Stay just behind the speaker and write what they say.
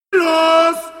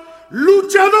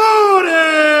luchadores.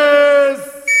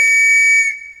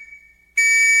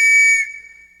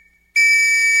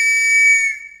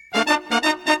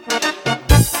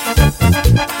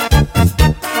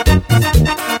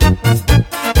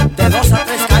 De 2 a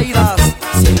 3 caídas,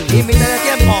 sin límite de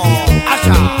tiempo.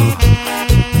 ¡Asha!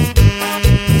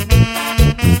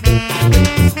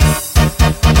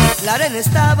 La arena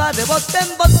estaba de bote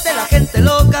en bote, la gente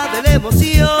loca de la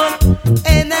emoción.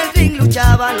 En el ring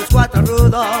luchaban los 4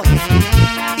 rudos,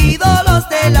 ídolos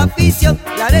de la afición.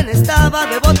 La arena estaba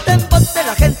de bote en bote,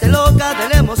 la gente loca de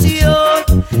la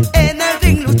emoción. En el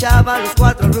ring luchaban los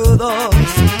 4 rudos,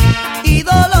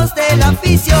 ídolos de la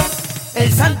afición.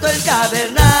 El santo, el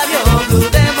cavernario, Blue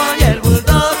Demon y el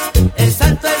Bulldog. El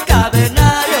santo, el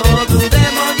cavernario, Blue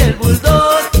Demon y el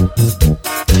Bulldog.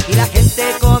 Y la gente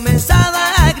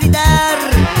comenzaba a gritar,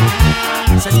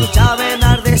 se escuchaba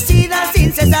enardecida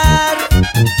sin cesar.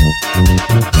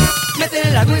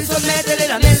 Métele la Wilson, métele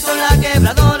la Nelson, la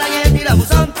quebradora y el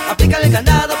tirabuzón. Aplícale el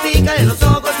candado, pícale los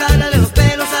ojos, jálale los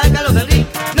pelos, sácalo del ring.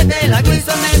 Métele la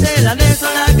Wilson, métele la Nelson,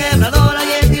 la quebradora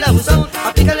y el tirabuzón.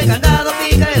 Aplícale el candado,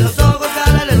 pícale los ojos,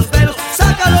 jálale los pelos,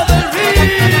 sácalo del ring.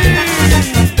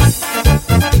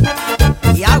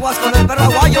 Y aguas con el perro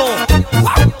aguayo.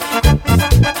 ¡Wow!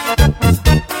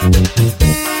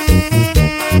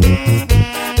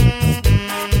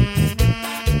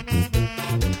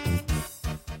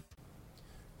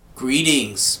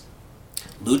 Greetings,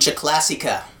 Lucha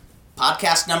Classica,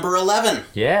 podcast number 11.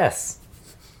 Yes.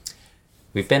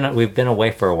 We've been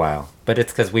away for a while, but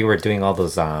it's because we were doing all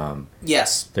those.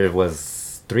 Yes. There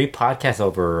was 3 podcasts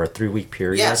over a 3-week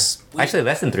period. Yes. Actually,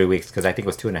 less than 3 weeks because I think it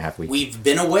was 2.5 weeks. We've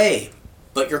been away,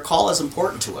 but your call is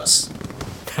important to us.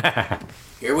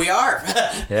 Here we are.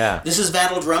 Yeah. This is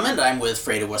Vandal Drummond. I'm with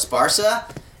Fredo Esparza,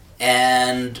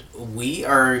 and we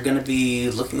are going to be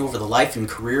looking over the life and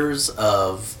careers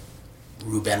of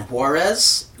Ruben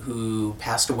Juarez, who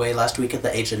passed away last week at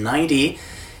the age of 90,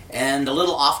 and a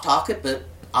little off topic, but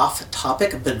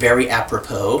very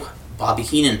apropos. Bobby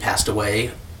Heenan passed away,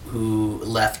 who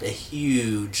left a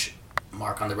huge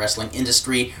mark on the wrestling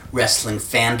industry, wrestling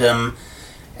fandom,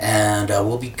 and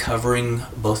we'll be covering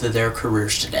both of their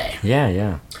careers today.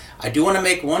 Yeah. I do want to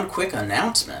make one quick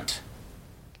announcement.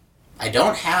 I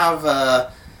don't have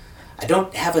a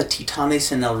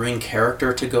Titanes in El Ring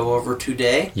character to go over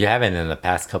today. You haven't in the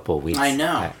past couple of weeks. I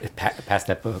know. Past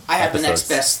episodes. I have the next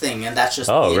best thing, and that's just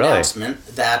announcement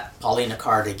that Paulina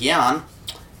Cardigan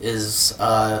is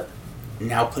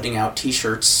now putting out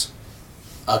T-shirts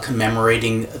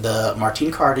commemorating the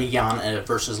Martin Cardigan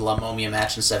versus La Momia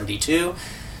match in 72.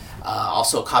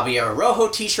 Also Caballero Rojo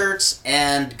T-shirts,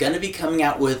 and going to be coming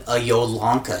out with a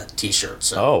Yolanka T-shirt.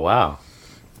 So. Oh, wow.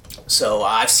 So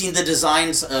I've seen the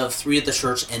designs of 3 of the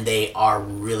shirts, and they are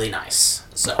really nice.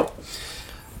 So,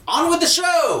 on with the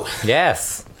show!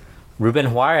 Yes.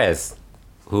 Ruben Juarez,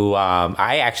 who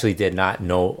I actually did not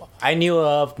know. I knew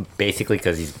of basically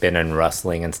because he's been in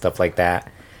wrestling and stuff like that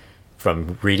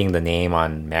from reading the name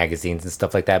on magazines and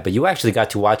stuff like that. But you actually got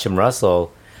to watch him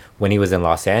wrestle when he was in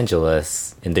Los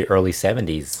Angeles in the early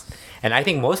 70s. And I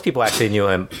think most people actually knew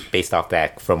him based off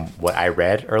that from what I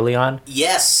read early on.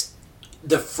 Yes.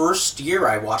 The first year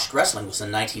I watched wrestling was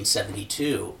in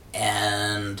 1972,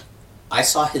 and I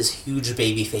saw his huge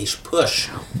babyface push.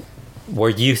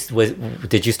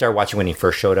 Did you start watching when he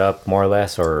first showed up, more or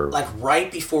less, or like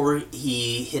right before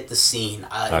he hit the scene?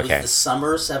 It was the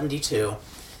summer of 72.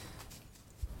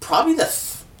 Probably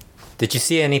Did you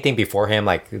see anything before him,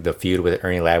 like the feud with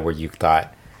Ernie Ladd, where you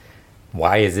thought,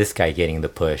 "Why is this guy getting the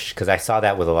push?" Because I saw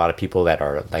that with a lot of people that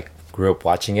are like grew up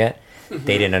watching it.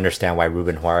 They didn't understand why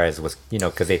Ruben Juarez was,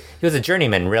 because he was a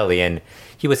journeyman, really, and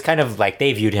he was kind of like,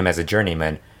 they viewed him as a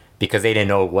journeyman because they didn't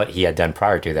know what he had done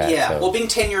prior to that. Yeah, so. Well, being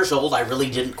 10 years old, I really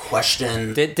didn't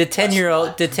question... Did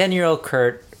 10-year-old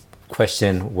Kurt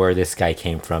question where this guy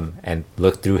came from and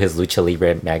look through his Lucha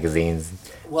Libre magazines?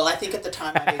 Well, I think at the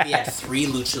time I maybe had 3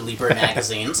 Lucha Libre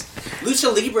magazines.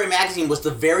 Lucha Libre magazine was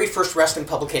the very first wrestling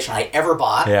publication I ever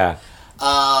bought. Yeah.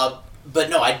 But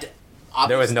no,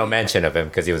 there was no mention of him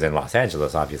because he was in Los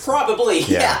Angeles, obviously. Probably,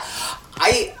 yeah.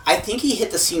 I think he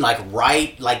hit the scene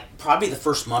probably the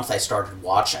first month I started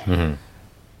watching. Mm-hmm.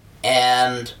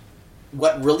 And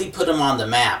what really put him on the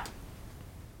map,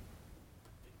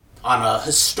 on a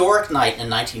historic night in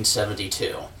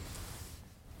 1972,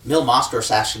 Mil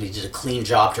Mastros actually did a clean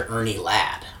job to Ernie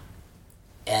Ladd.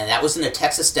 And that was in a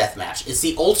Texas death match. It's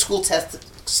the old school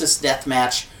Texas death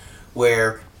match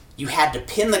where you had to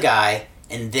pin the guy,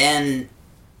 and then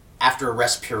after a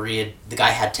rest period, the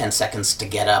guy had 10 seconds to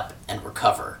get up and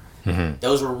recover.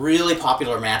 Those were really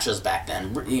popular matches back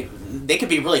then. They could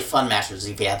be really fun matches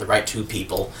if you had the right two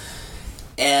people.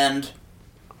 And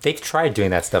They tried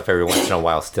doing that stuff every once in a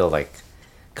while still, like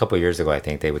a couple of years ago, I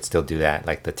think they would still do that,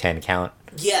 like the 10 count.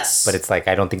 yes. But it's like,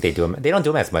 I don't think they do them. They don't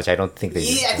do them as much. I don't think they do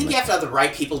Yeah, I them think you much. have to have the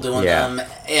right people doing Yeah. them.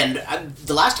 And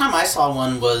the last time I saw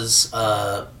one was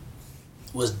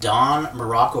Don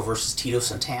Morocco versus Tito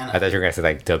Santana. I thought you were going to say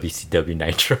like WCW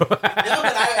Nitro. No,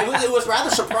 but it was rather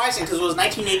surprising because it was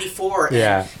 1984. And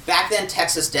Yeah. back then,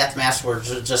 Texas Deathmatch were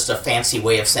just a fancy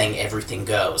way of saying everything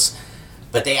goes.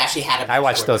 But they actually had a... I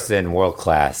watched those in World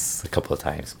Class a couple of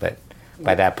times, but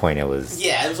by that point it was...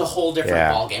 Yeah, it was a whole different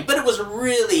Yeah. ballgame. But it was a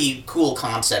really cool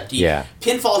concept. Yeah.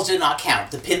 Pinfalls did not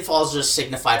count. The pinfalls just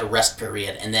signified a rest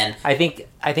period. And then... I think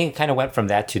it kind of went from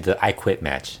that to the I Quit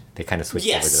match. They kind of switched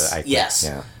over to the I Quit. Yes.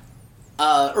 Yeah.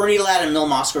 Ernie Ladd and Mil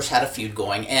Moskowitz had a feud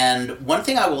going, and one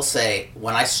thing I will say,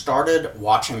 when I started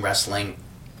watching wrestling,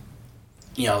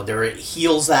 there were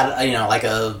heels that, like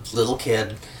a little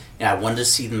kid, I wanted to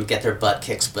see them get their butt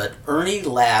kicks, but Ernie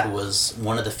Ladd was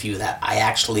one of the few that I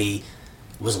actually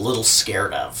was a little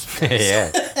scared of.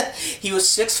 Yeah. He was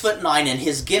 6'9", and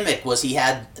his gimmick was he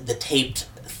had the taped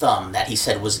thumb that he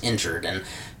said was injured, and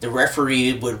the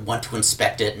referee would want to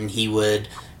inspect it, and he would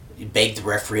beg the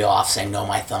referee off, saying, "No,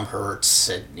 my thumb hurts,"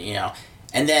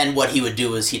 and then what he would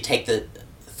do is he'd take the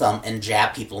thumb and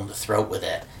jab people in the throat with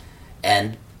it,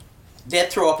 and they'd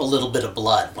throw up a little bit of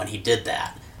blood when he did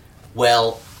that.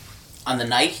 Well, on the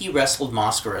night he wrestled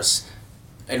Moskowitz,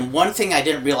 and one thing I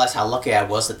didn't realize how lucky I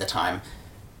was at the time,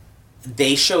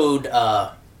 they showed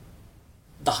the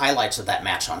highlights of that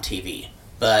match on TV,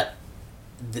 but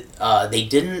they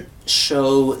didn't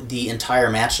show the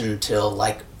entire match until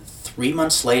like 3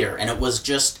 months later, and it was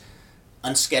just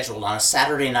unscheduled. On a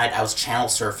Saturday night, I was channel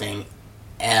surfing,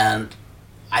 and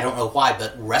I don't know why,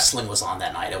 but wrestling was on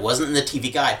that night. It wasn't in the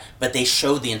TV guide, but they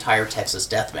showed the entire Texas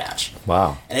Death Match.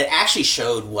 Wow. And it actually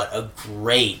showed what a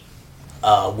great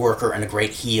worker and a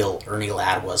great heel Ernie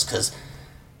Ladd was, because,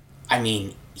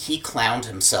 he clowned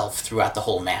himself throughout the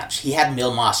whole match. He had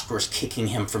Mil Moskowitz kicking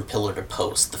him from pillar to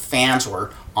post. The fans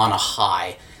were on a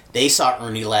high. They saw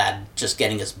Ernie Ladd just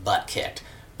getting his butt kicked.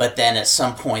 But then at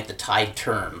some point the tide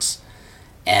turns,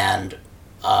 and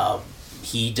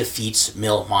he defeats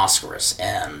Mil Moskowitz,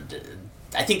 and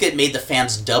I think it made the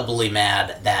fans doubly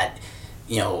mad that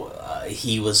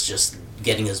he was just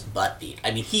getting his butt beat.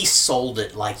 He sold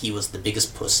it like he was the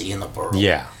biggest pussy in the world.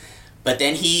 Yeah. But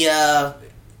then he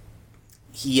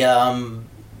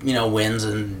wins,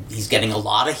 and he's getting a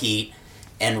lot of heat.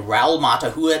 And Raul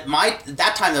Mata, who at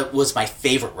that time was my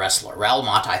favorite wrestler. Raul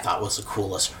Mata I thought was the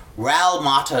coolest. Raul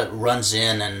Mata runs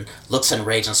in and looks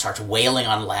enraged and starts wailing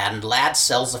on Ladd. And Ladd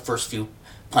sells the first few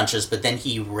punches, but then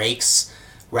he rakes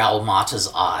Raul Mata's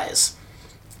eyes.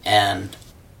 And,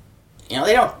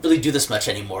 they don't really do this much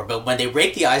anymore, but when they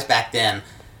rake the eyes back then,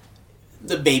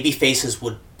 the baby faces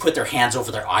would put their hands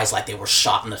over their eyes like they were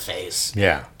shot in the face.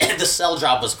 Yeah. And the sell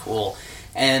job was cool.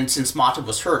 And since Mata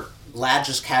was hurt, Ladd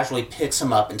just casually picks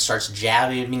him up and starts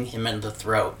jabbing him in the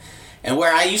throat. And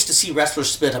where I used to see wrestlers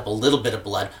spit up a little bit of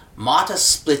blood, Mata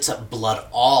splits up blood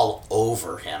all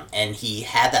over him. And he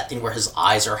had that thing where his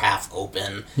eyes are half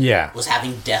open. Yeah. Was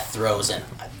having death throes, and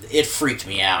it freaked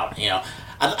me out.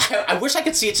 I wish I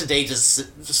could see it today to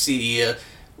see...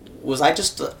 was I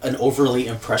just an overly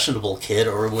impressionable kid,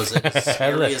 or was it as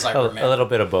scary as I remember? A little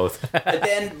bit of both. But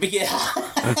then,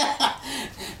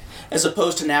 as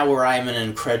opposed to now where I'm an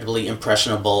incredibly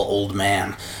impressionable old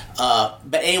man.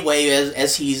 But anyway,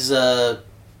 as he's,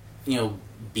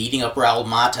 beating up Raul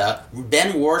Mata,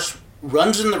 Ben Juarez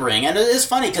runs in the ring, and it is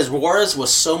funny because Juarez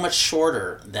was so much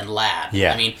shorter than Ladd.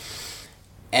 Yeah.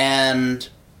 And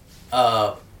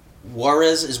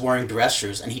Juarez is wearing dress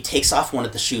shoes, and he takes off one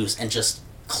of the shoes and just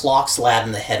clocks Ladd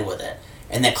in the head with it,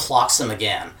 and then clocks him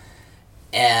again.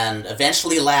 And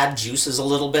eventually Ladd juices a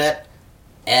little bit,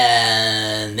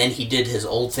 and then he did his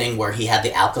old thing where he had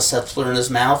the Alka-Seltzer in his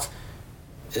mouth,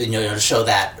 to show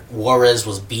that Juarez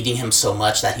was beating him so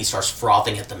much that he starts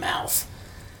frothing at the mouth.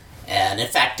 And in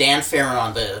fact, Dan Farron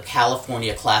on the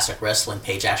California Classic Wrestling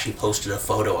page actually posted a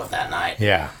photo of that night.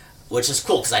 Yeah. Which is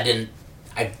cool, because I didn't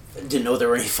know there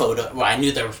were any photos. Well, I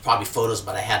knew there were probably photos,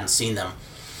 but I hadn't seen them.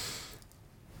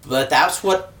 But that's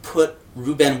what put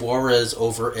Ruben Juarez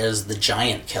over as the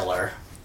Giant Killer.